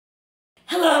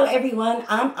Hello everyone,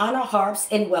 I'm Onna Harps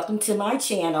and welcome to my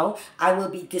channel. I will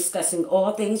be discussing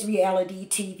all things reality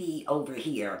TV over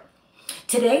here.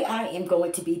 Today I am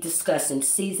going to be discussing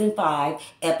Season 5,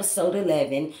 Episode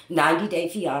 11, 90 Day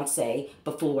Fiance,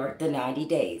 Before the 90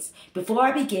 Days. Before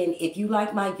I begin, if you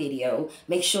like my video,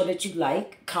 make sure that you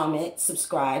like, comment,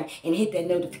 subscribe, and hit that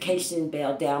notification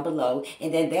bell down below,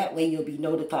 and then that way you'll be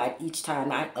notified each time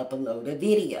I upload a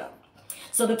video.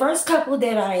 So the first couple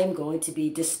that I am going to be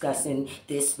discussing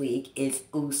this week is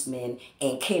Usman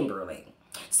and Kimberly.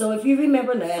 So if you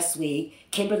remember last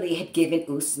week, Kimberly had given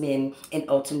Usman an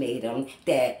ultimatum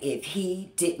that if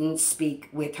he didn't speak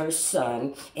with her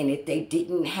son and if they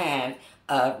didn't have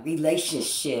a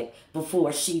relationship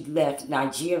before she left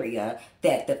Nigeria,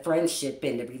 that the friendship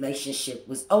and the relationship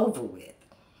was over with.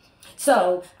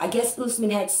 So I guess Usman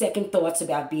had second thoughts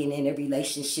about being in a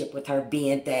relationship with her,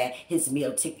 being that his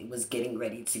meal ticket was getting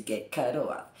ready to get cut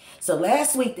off. So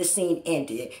last week the scene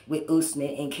ended with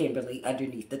Usman and Kimberly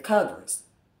underneath the covers.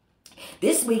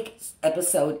 This week's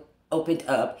episode opened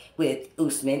up with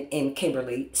Usman and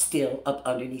Kimberly still up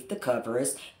underneath the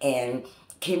covers, and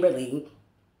Kimberly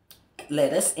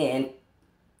let us in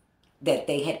that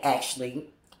they had actually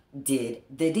did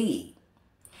the deed.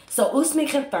 So Usman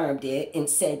confirmed it and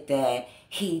said that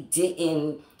he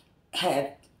didn't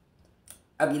have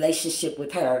a relationship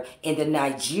with her in the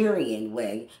Nigerian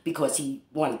way because he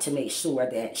wanted to make sure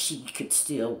that she could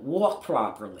still walk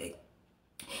properly.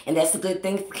 And that's a good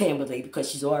thing for Kimberly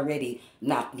because she's already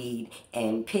knock-kneed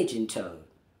and pigeon-toed.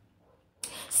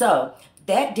 So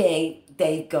that day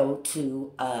they go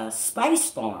to a spice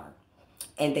farm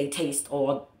and they taste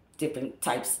all different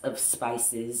types of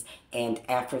spices and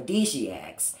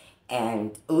aphrodisiacs.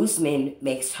 And Usman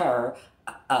makes her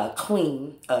a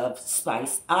queen of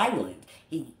Spice Island.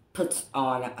 He puts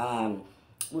on,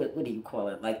 what do you call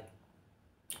it, like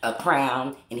a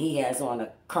crown, and he has on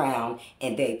a crown,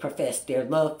 and they profess their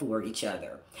love for each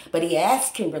other. But he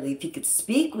asked Kimberly if he could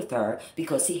speak with her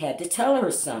because he had to tell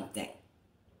her something.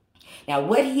 Now,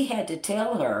 what he had to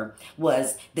tell her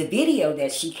was the video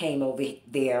that she came over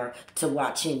there to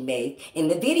watch him make. In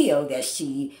the video that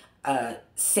she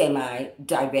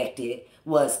semi-directed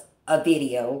was a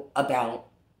video about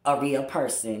a real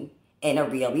person and a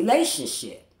real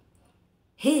relationship.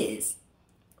 His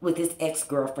with his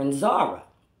ex-girlfriend Zara.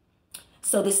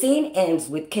 So the scene ends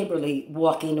with Kimberly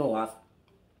walking off.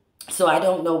 So I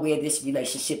don't know where this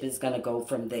relationship is going to go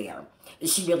from there.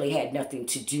 She really had nothing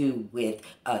to do with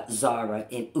Zara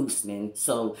and Usman.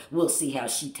 So we'll see how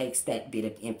she takes that bit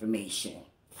of information.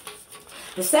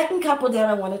 The second couple that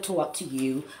I want to talk to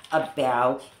you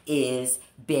about is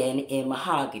Ben and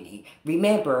Mahogany.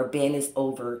 Remember, Ben is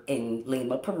over in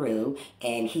Lima, Peru,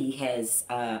 and he has,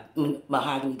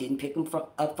 Mahogany didn't pick him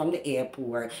up from the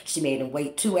airport. She made him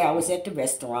wait 2 hours at the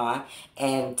restaurant,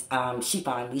 and she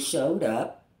finally showed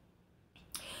up.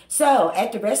 So,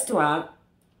 at the restaurant,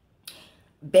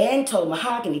 Ben told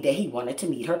Mahogany that he wanted to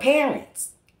meet her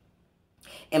parents.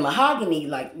 And Mahogany,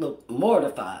 like, looked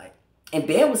mortified. And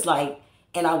Ben was like,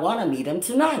 and I want to meet him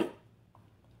tonight.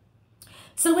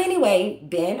 So anyway,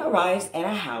 Ben arrives at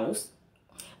a house.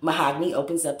 Mahogany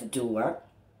opens up the door.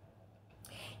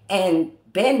 And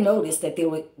Ben noticed that there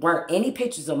weren't any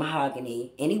pictures of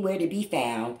Mahogany anywhere to be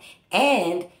found,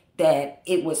 and that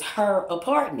it was her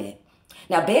apartment.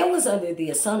 Now, Ben was under the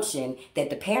assumption that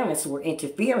the parents were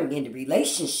interfering in the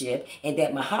relationship and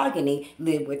that Mahogany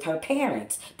lived with her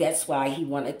parents. That's why he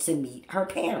wanted to meet her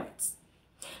parents.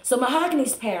 So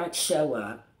Mahogany's parents show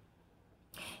up.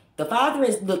 The father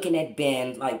is looking at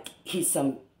Ben like he's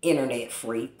some internet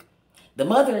freak. The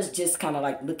mother is just kind of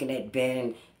like looking at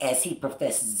Ben as he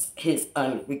professes his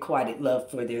unrequited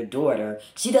love for their daughter.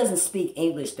 She doesn't speak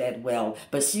English that well,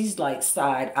 but she's like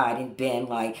side-eyeing Ben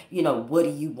like, you know, what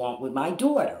do you want with my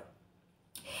daughter?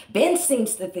 Ben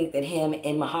seems to think that him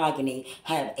and Mahogany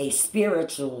have a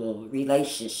spiritual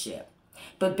relationship.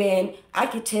 But Ben, I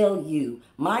can tell you,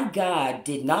 my God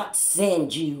did not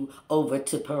send you over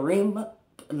to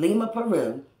Lima,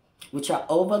 Peru, with your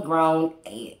overgrown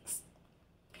eggs.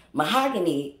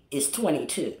 Mahogany is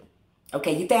 22.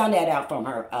 Okay, you found that out from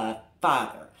her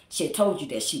father. She had told you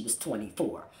that she was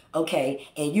 24. Okay,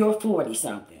 and you're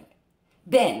 40-something.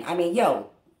 Ben,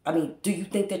 do you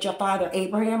think that your father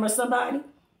Abraham or somebody?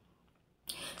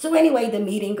 So anyway, the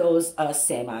meeting goes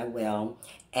semi-well.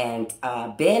 And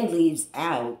Ben leaves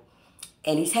out,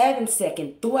 and he's having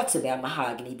second thoughts about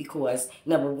Mahogany because,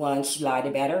 number one, she lied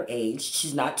about her age.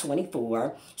 She's not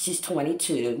 24. She's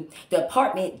 22. The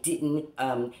apartment didn't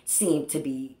seem to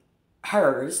be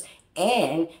hers,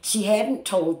 and she hadn't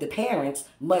told the parents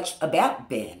much about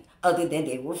Ben other than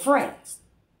they were friends.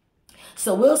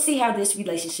 So we'll see how this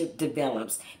relationship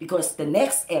develops, because the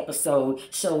next episode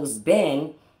shows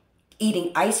Ben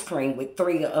eating ice cream with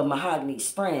 3 of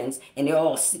Mahogany's friends, and they're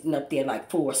all sitting up there like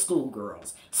 4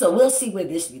 schoolgirls. So we'll see where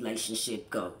this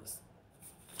relationship goes.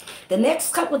 The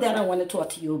next couple that I want to talk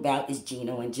to you about is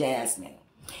Gino and Jasmine.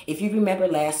 If you remember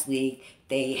last week,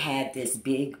 they had this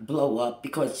big blow up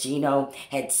because Gino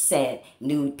had sent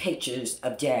nude pictures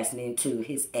of Jasmine to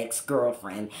his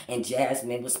ex-girlfriend, and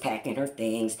Jasmine was packing her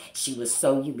things. She was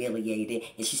so humiliated,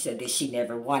 and she said that she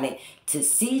never wanted to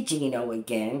see Gino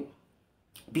again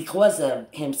because of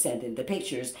him sending the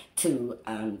pictures to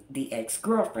the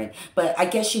ex-girlfriend. But I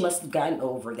guess she must have gotten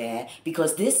over that,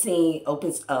 because this scene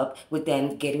opens up with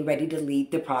them getting ready to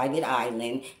leave the private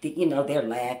island. You know, they're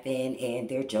laughing and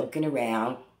they're joking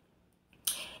around.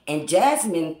 And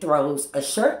Jasmine throws a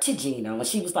shirt to Gino, and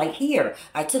she was like, "Here,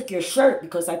 I took your shirt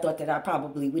because I thought that I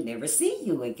probably would never see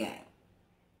you again."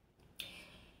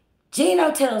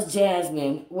 Gino tells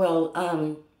Jasmine, "Well,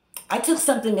 I took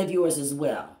something of yours as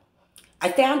well.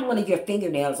 I found one of your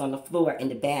fingernails on the floor in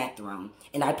the bathroom,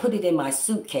 and I put it in my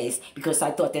suitcase because I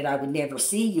thought that I would never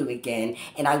see you again,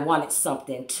 and I wanted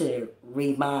something to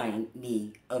remind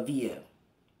me of you."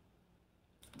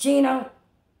 Gino,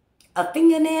 a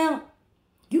fingernail?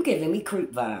 You giving me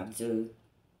creep vibes, dude.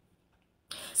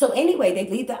 So anyway, they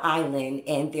leave the island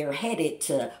and they're headed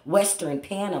to Western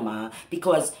Panama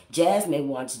because Jasmine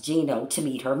wants Gino to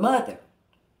meet her mother.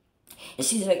 And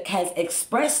she has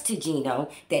expressed to Gino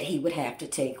that he would have to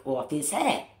take off his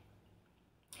hat.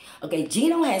 Okay,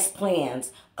 Gino has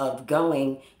plans of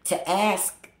going to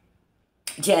ask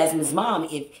Jasmine's mom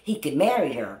if he could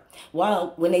marry her.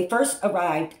 Well, when they first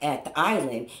arrived at the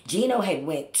island, Gino had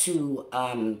went to,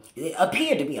 it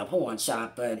appeared to be a pawn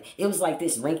shop, but it was like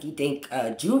this rinky-dink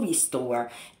jewelry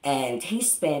store, and he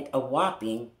spent a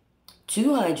whopping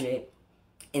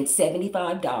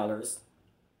 $275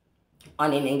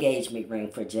 on an engagement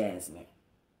ring for Jasmine.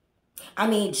 I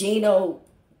mean, Gino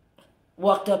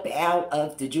walked up out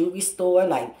of the jewelry store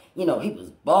like, you know, he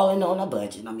was balling on a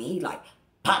budget. I mean, he like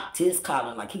popped his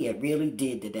collar like he had really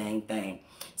did the dang thing.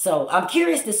 So I'm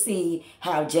curious to see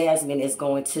how Jasmine is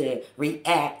going to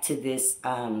react to this,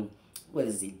 what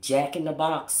is it,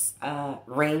 Jack-in-the-Box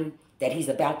ring that he's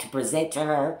about to present to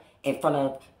her in front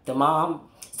of the mom.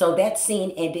 So that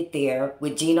scene ended there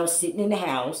with Gino sitting in the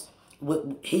house.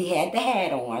 He had the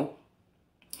hat on.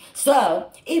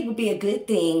 So it would be a good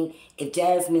thing if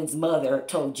Jasmine's mother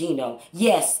told Gino,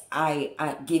 "Yes, I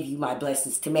give you my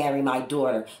blessings to marry my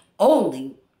daughter,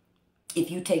 only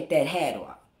if you take that hat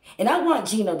off." And I want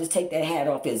Gino to take that hat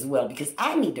off as well, because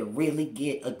I need to really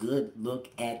get a good look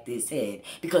at this head.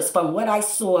 Because from what I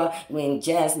saw when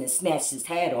Jasmine snatched his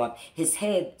hat off, his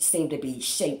head seemed to be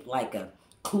shaped like a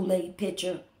Kool-Aid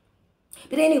pitcher.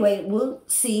 But anyway, we'll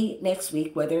see next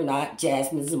week whether or not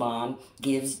Jasmine's mom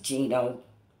gives Gino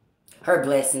her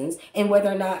blessings and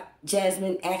whether or not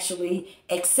Jasmine actually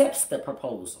accepts the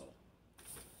proposal.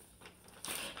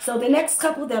 So the next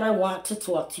couple that I want to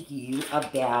talk to you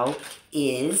about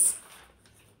is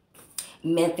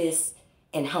Memphis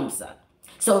and Hamza.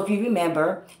 So if you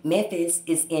remember, Memphis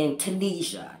is in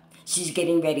Tunisia. She's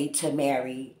getting ready to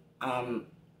marry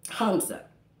Hamza.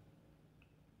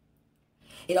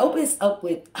 It opens up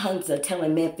with Hamza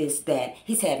telling Memphis that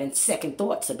he's having second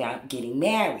thoughts about getting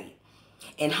married.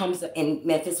 And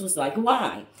Memphis was like,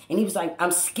 "Why?" And he was like,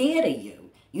 "I'm scared of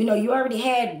you. You know, you already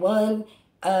had one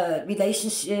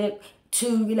relationship,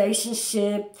 2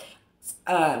 relationships.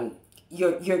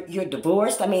 You're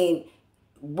divorced. I mean,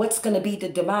 what's going to be the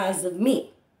demise of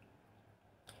me?"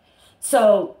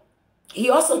 So he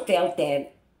also felt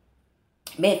that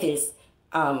Memphis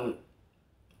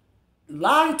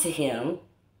lied to him,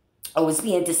 or was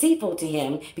being deceitful to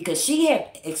him, because she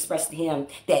had expressed to him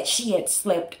that she had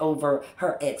slept over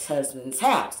her ex-husband's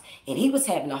house. And he was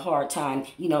having a hard time,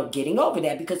 you know, getting over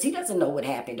that, because he doesn't know what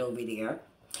happened over there.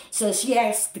 So she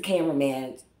asked the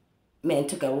cameraman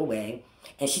to go away,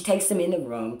 and she takes him in the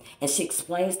room, and she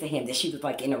explains to him that she was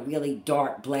like in a really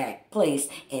dark black place,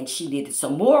 and she needed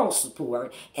some moral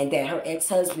support, and that her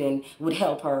ex-husband would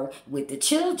help her with the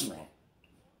children.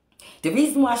 The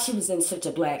reason why she was in such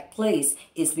a black place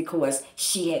is because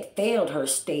she had failed her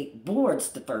state boards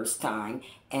the first time,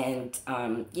 and,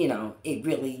 you know, it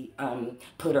really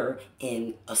put her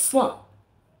in a slump.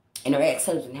 And her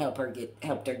ex-husband helped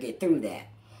her get through that.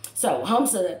 So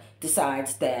Hamza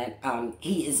decides that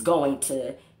he is going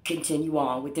to continue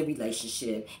on with the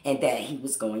relationship and that he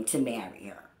was going to marry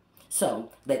her. So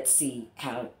let's see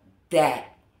how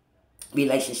that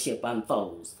relationship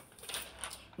unfolds.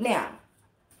 Now,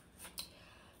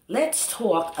 let's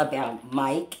talk about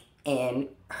Mike and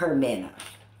Hermina.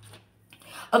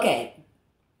 Okay,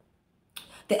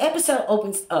 The episode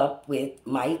opens up with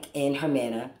Mike and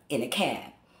Hermana in a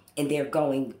cab, and they're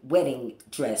going wedding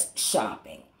dress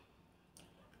shopping.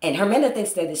 And Hermana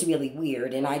thinks that it's really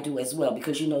weird, and I do as well,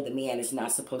 because you know the man is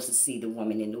not supposed to see the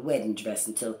woman in the wedding dress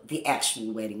until the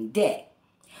actual wedding day.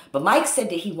 But Mike said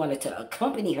that he wanted to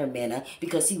accompany Hermana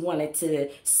because he wanted to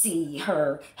see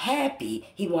her happy.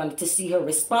 He wanted to see her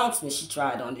response when she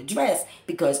tried on the dress,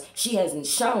 because she hasn't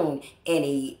shown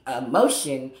any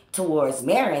emotion towards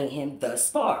marrying him thus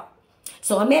far.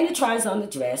 So Hermana tries on the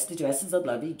dress. The dress is a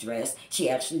lovely dress. She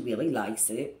actually really likes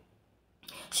it.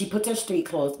 She puts her street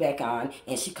clothes back on,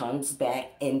 and she comes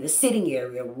back in the sitting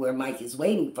area where Mike is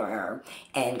waiting for her.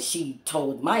 And she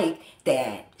told Mike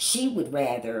that she would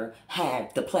rather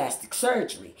have the plastic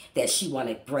surgery, that she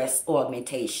wanted breast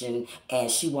augmentation, and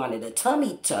she wanted a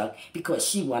tummy tuck because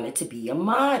she wanted to be a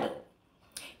model.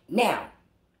 Now,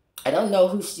 I don't know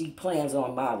who she plans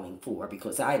on modeling for,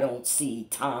 because I don't see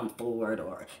Tom Ford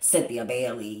or Cynthia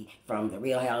Bailey from The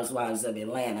Real Housewives of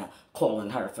Atlanta calling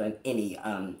her for any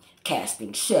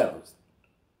casting shows.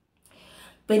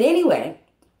 But anyway,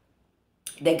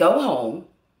 they go home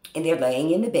and they're laying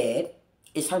in the bed.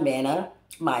 It's Hermana,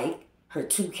 Mike, her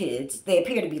 2 kids. They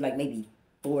appear to be like maybe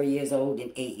 4 years old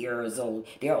and 8 years old.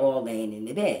 They're all laying in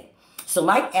the bed. So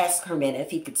Mike asked Hermana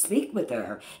if he could speak with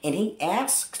her, and he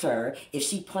asked her if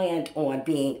she planned on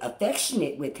being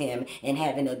affectionate with him and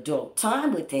having adult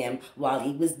time with him while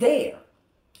he was there.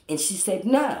 And she said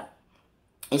no.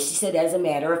 And she said, as a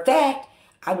matter of fact,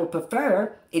 I would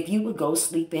prefer if you would go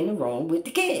sleep in the room with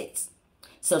the kids.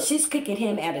 So she's kicking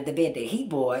him out of the bed that he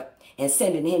bought and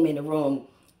sending him in the room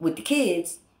with the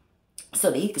kids so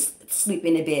that he could sleep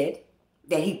in the bed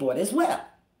that he bought as well.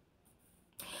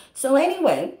 So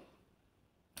anyway,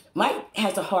 Mike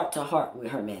has a heart-to-heart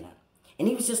with Hermana. And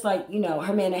he was just like, you know,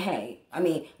 Hermana, hey, I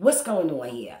mean, what's going on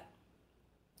here?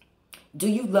 Do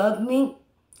you love me?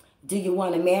 Do you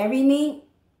want to marry me?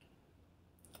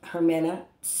 Hermana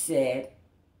said,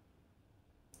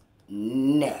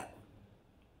 no.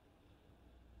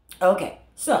 Okay,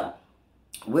 so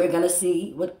we're going to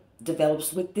see what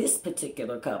develops with this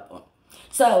particular couple.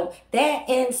 So that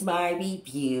ends my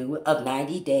review of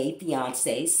 90 Day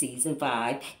Fiance Season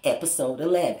 5, Episode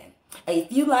 11.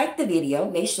 If you liked the video,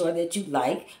 make sure that you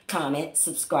like, comment,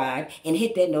 subscribe, and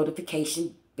hit that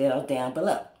notification bell down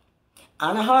below.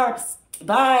 Onna Harps.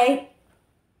 Bye.